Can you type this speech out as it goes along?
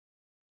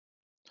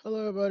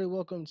Hello, everybody.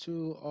 Welcome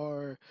to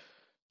our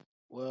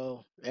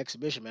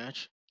exhibition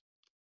match.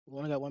 We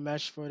only got one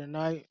match for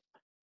tonight,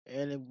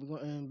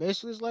 and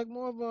basically it's like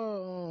more of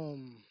a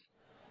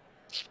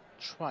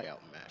tryout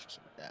match or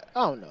something like that.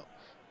 I don't know.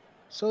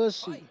 So let's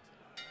see.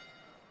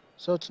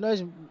 So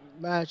tonight's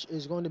match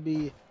is going to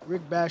be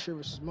Rick Basher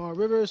versus Maur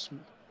Rivers.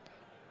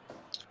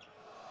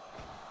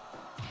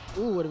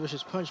 Ooh, what a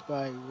vicious punch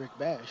by Rick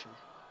Basher.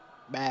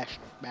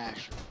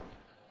 Basher.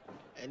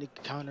 And he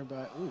countered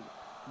by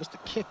missed the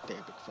kick there,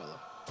 big fella.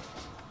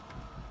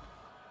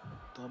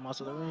 Throw him out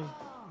to the ring.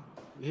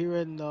 We're here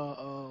in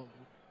the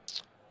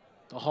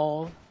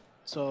hall.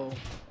 So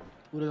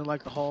who doesn't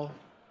like the hall?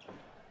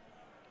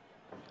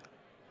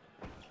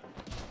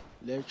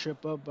 Leg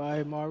trip up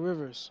by Maur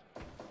Rivers.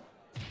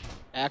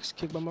 Axe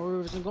kick by Maur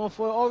Rivers and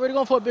already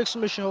going for a big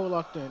submission hold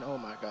locked in. Oh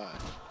my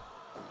god.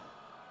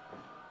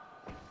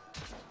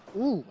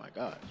 Ooh my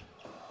god.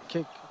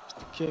 Kick,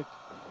 kick.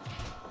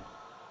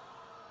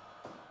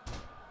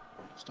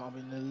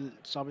 Stomping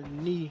the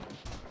knee.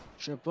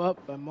 Trip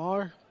up by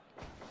Maur.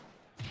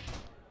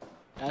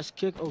 Axe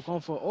kick. Oh,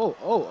 going for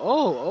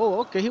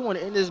okay. He want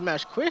to end this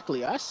match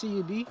quickly. I see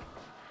you, B.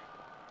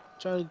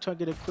 Trying to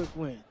get a quick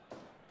win.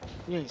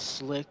 He ain't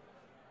slick.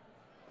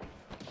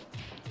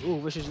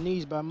 Ooh, vicious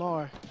knees by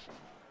Maur.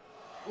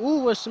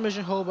 Ooh, a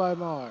submission hold by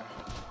Maur.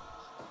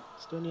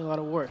 Still need a lot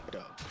of work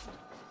though.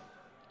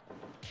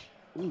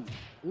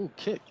 Ooh,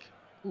 kick.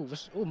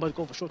 Might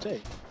go for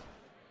shorty.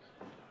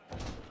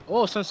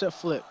 Oh, sunset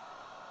flip.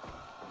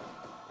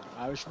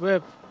 Irish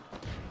whip.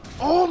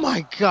 Oh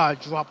my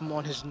god, drop him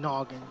on his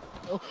noggin.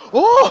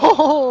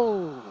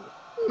 Oh!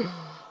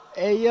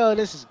 Hey yo,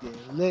 this is good.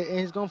 And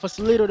he's going for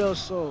Salito del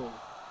Sol.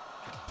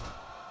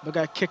 But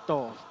got kicked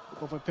off.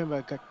 Going for a pin,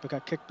 but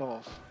got kicked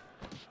off.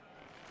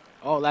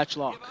 Oh, latch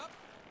lock.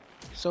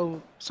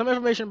 So, some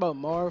information about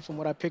Maur from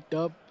what I picked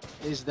up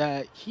is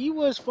that he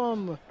was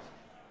from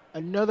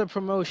another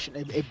promotion,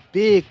 a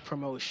big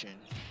promotion.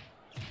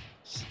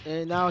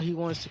 And now he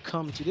wants to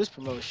come to this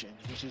promotion,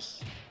 which is,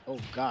 oh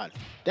god,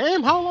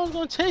 damn, how long is it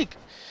gonna take?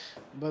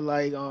 But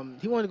like,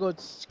 he wanted to go.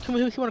 He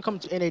want to come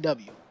to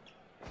NAW.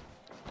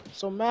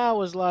 So Mal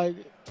was like,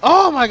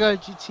 oh my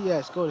god,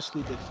 GTS, go to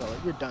sleep, big fella.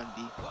 You're done,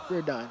 D.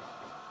 You're done.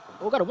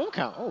 Oh, got a 1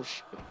 count. Oh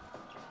shit.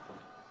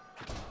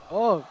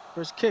 Oh,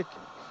 first kick.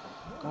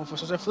 Going for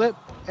such a flip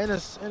and a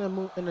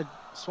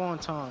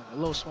swanton, a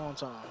low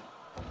swanton.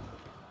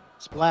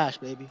 Splash,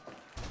 baby.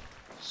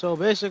 So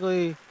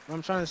basically, what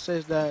I'm trying to say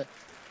is that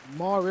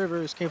Maur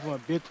Rivers came from a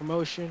big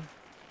promotion,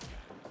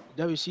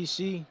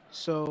 WCC.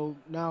 So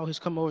now he's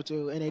come over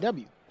to NAW.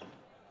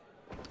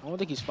 I don't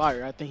think he's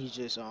fired. I think he's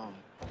just I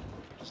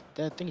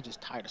think he's just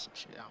tired of some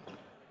shit.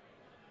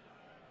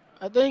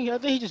 I don't know. I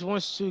think he just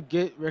wants to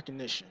get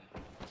recognition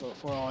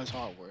for all his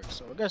hard work.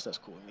 So I guess that's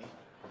cool with me.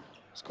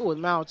 It's cool with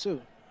Mao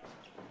too.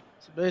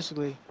 So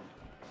basically,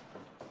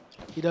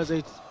 he does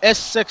a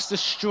S6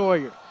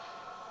 Destroyer.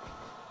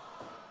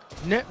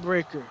 Net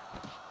breaker.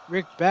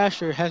 Rick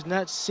Basher has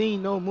not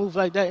seen no move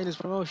like that in his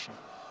promotion.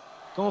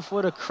 Going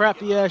for the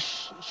crappy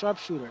ass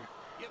sharpshooter.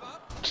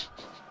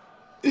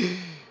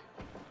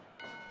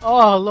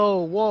 Oh, low,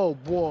 whoa.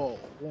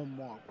 One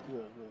more,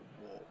 whoa.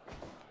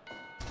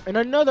 And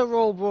another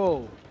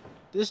roll.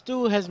 This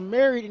dude has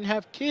married and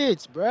have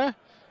kids, bruh.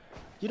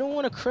 You don't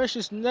want to crush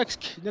his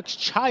next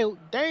child.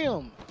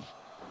 Damn.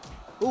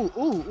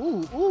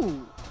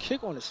 Ooh.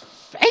 Kick on his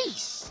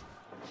face.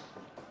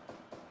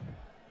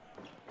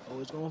 Oh,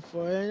 he's going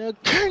for a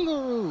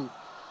kangaroo.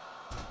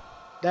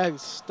 That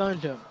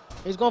stunned him.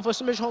 He's going for a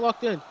submission hold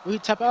locked in. Will he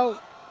tap out?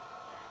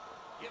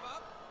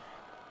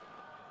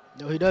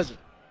 No, he doesn't.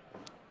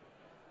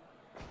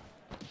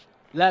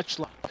 Latch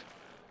lock.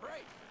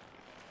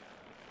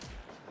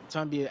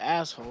 Time to be an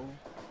asshole.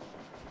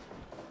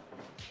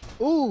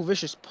 Ooh,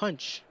 vicious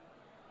punch.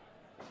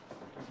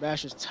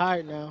 Bash is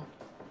tired now.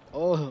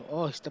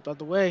 Oh, he stepped out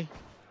the way.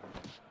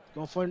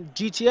 Going for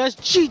GTS.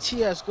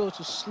 GTS, go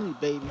to sleep,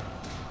 baby.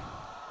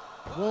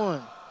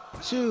 1,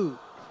 2,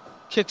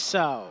 kicks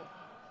out.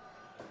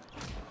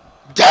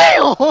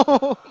 Damn!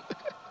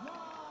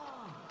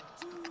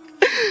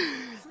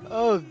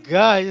 Oh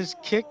god, he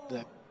just kicked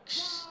the.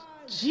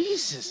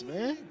 Jesus,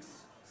 man.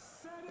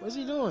 What's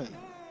he doing?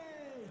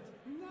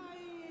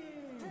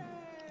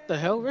 What the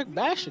hell, Rick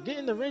Basher? Get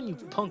in the ring, you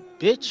punk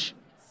bitch.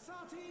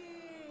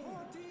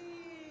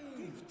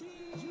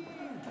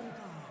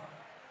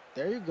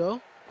 There you go.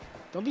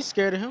 Don't be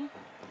scared of him,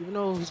 even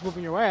though he's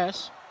whooping your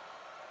ass.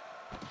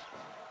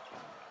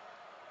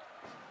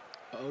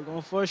 Oh,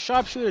 going for a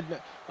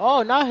sharpshooter.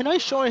 Oh, now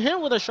he's showing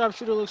him what a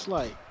sharpshooter looks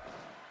like.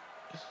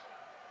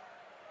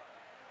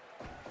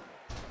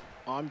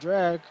 Arm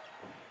drag.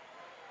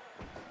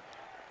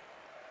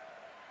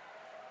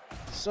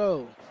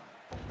 So.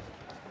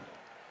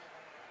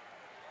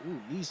 Ooh,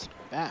 knees to the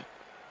back.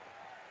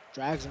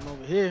 Drags him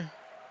over here.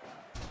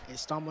 And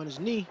stomp on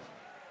his knee.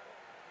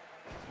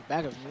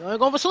 Back of him.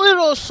 Going for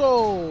Salito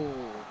Soul.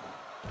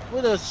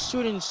 With a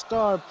shooting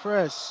star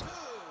press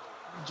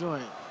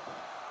joint.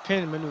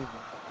 Pin maneuver.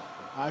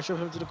 I shove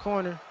him to the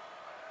corner.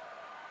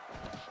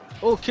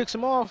 Oh, kicks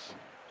him off.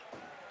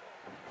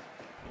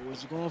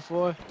 What's he going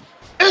for?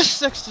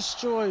 Sex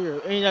Destroyer!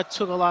 And that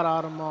took a lot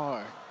out of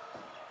Maur.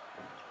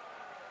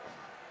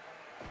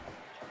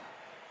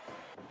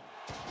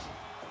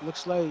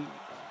 Looks like...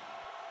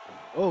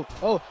 Oh,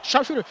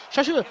 sharpshooter!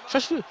 Shooter!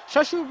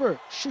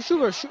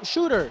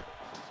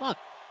 Fuck.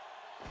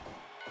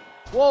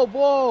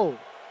 Whoa!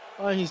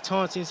 Oh, he's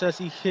taunting, says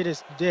he hit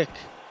his dick.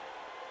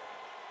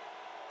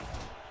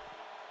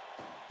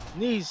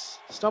 Knees,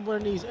 stomp on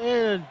the knees,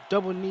 and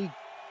double knee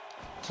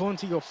thrown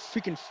to your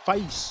freaking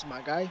face,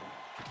 my guy.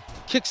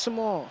 Kicks him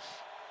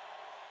off.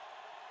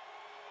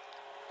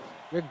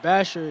 Rick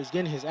Basher is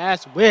getting his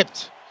ass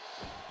whipped.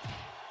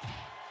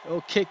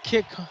 Oh, kick.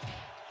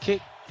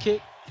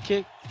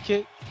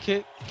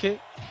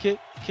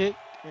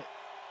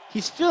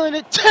 He's feeling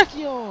it.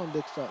 Tachyon,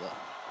 big fella.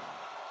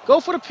 Go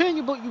for the pin,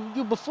 you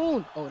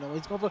buffoon. Oh no,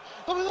 he's going for.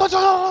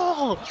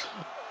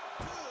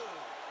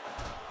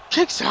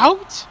 Kicks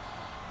out.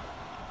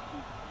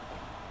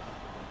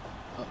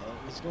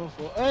 He's going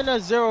for and a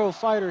zero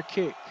fighter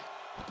kick.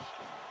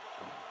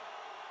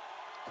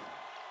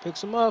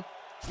 Picks him up,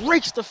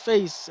 rakes the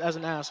face as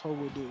an asshole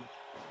would do.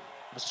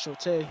 Mr.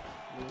 Shote.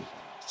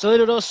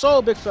 Salito del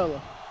Sol, big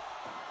fella.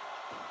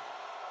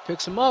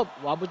 Picks him up.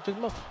 Why would pick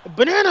him up? A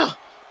banana!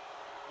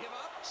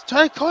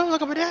 Start calling him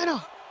like a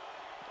banana.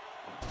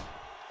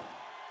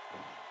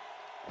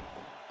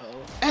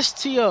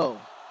 STO.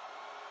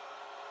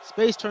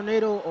 Space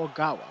Tornado or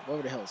Gawa,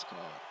 whatever the hell it's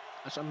called.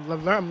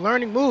 I'm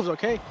learning moves,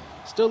 okay?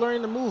 Still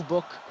learning the move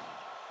book.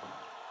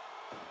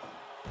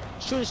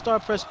 Shooting star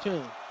press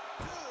pin.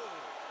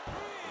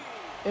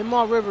 And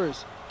Maur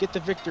Rivers get the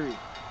victory.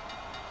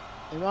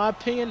 In my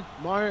opinion,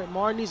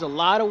 Maur needs a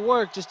lot of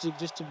work just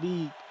to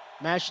be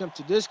matching up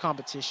to this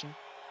competition.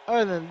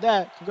 Other than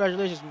that,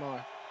 congratulations,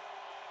 Maur,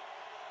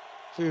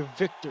 for your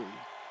victory.